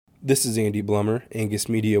This is Andy Blummer, Angus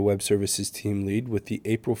Media Web Services Team Lead, with the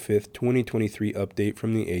April 5th, 2023 update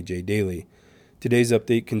from the AJ Daily. Today's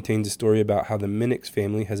update contains a story about how the Minix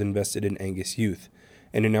family has invested in Angus youth,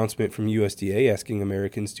 an announcement from USDA asking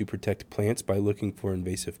Americans to protect plants by looking for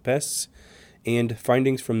invasive pests, and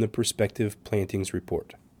findings from the Prospective Plantings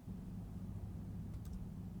Report.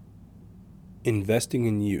 Investing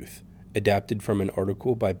in Youth, adapted from an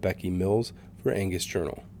article by Becky Mills for Angus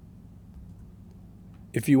Journal.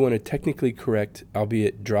 If you want a technically correct,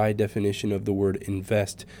 albeit dry definition of the word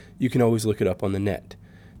invest, you can always look it up on the net.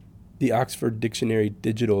 The Oxford Dictionary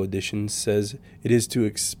Digital Edition says it is to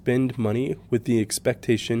expend money with the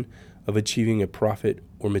expectation of achieving a profit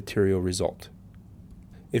or material result.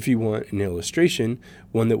 If you want an illustration,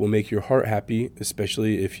 one that will make your heart happy,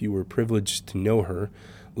 especially if you were privileged to know her,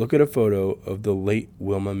 look at a photo of the late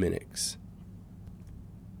Wilma Minix.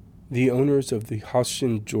 The owners of the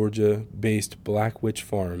Houston, Georgia-based Black Witch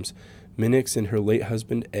Farms, Minix and her late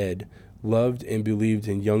husband Ed, loved and believed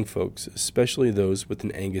in young folks, especially those with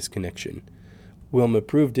an Angus connection. Wilma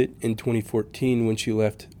proved it in 2014 when she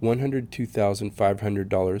left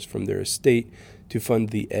 $102,500 from their estate to fund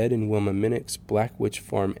the Ed and Wilma Minix Black Witch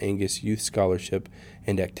Farm Angus Youth Scholarship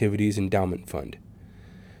and Activities Endowment Fund.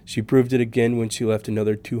 She proved it again when she left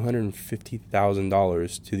another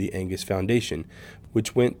 $250,000 to the Angus Foundation,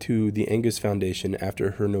 which went to the Angus Foundation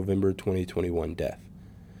after her November 2021 death.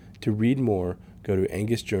 To read more, go to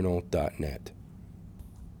angusjournal.net.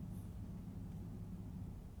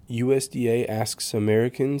 USDA asks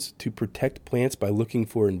Americans to protect plants by looking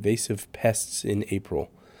for invasive pests in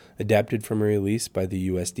April, adapted from a release by the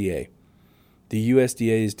USDA. The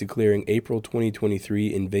USDA is declaring April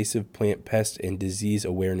 2023 Invasive Plant Pest and Disease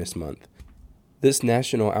Awareness Month. This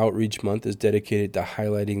National Outreach Month is dedicated to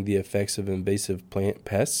highlighting the effects of invasive plant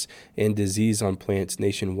pests and disease on plants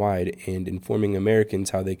nationwide and informing Americans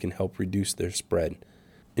how they can help reduce their spread.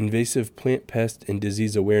 Invasive Plant Pest and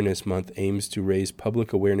Disease Awareness Month aims to raise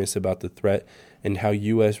public awareness about the threat and how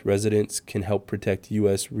U.S. residents can help protect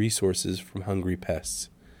U.S. resources from hungry pests.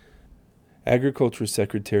 Agriculture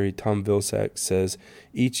Secretary Tom Vilsack says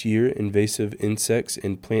each year invasive insects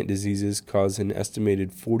and plant diseases cause an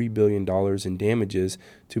estimated $40 billion in damages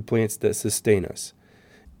to plants that sustain us.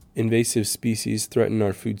 Invasive species threaten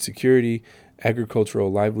our food security,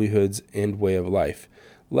 agricultural livelihoods, and way of life.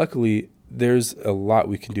 Luckily, there's a lot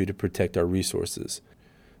we can do to protect our resources.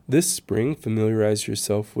 This spring, familiarize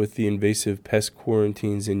yourself with the invasive pest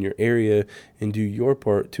quarantines in your area and do your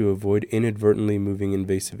part to avoid inadvertently moving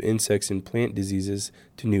invasive insects and plant diseases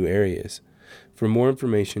to new areas. For more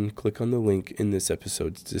information, click on the link in this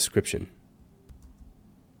episode's description.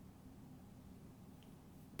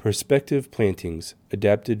 Prospective Plantings,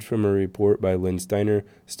 adapted from a report by Lynn Steiner,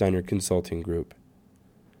 Steiner Consulting Group.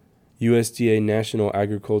 USDA National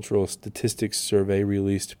Agricultural Statistics Survey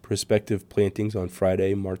released prospective plantings on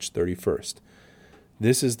Friday, March 31st.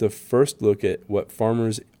 This is the first look at what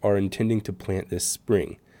farmers are intending to plant this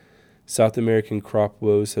spring. South American crop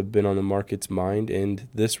woes have been on the market's mind, and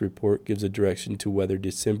this report gives a direction to whether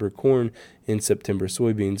December corn and September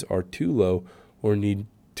soybeans are too low or need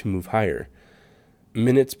to move higher.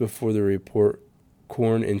 Minutes before the report,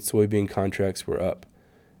 corn and soybean contracts were up.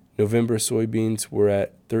 November soybeans were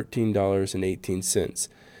at $13.18,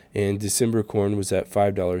 and December corn was at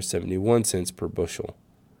 $5.71 per bushel.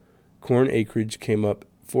 Corn acreage came up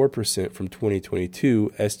 4% from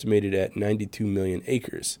 2022, estimated at 92 million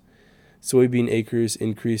acres. Soybean acres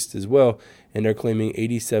increased as well and are claiming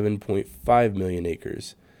 87.5 million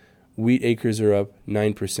acres. Wheat acres are up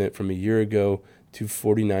 9% from a year ago to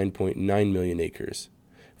 49.9 million acres.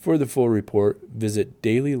 For the full report, visit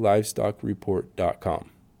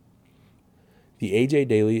dailylivestock.report.com. The AJ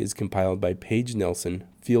Daily is compiled by Paige Nelson,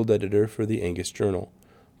 field editor for the Angus Journal.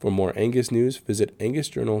 For more Angus news, visit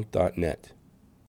angusjournal.net.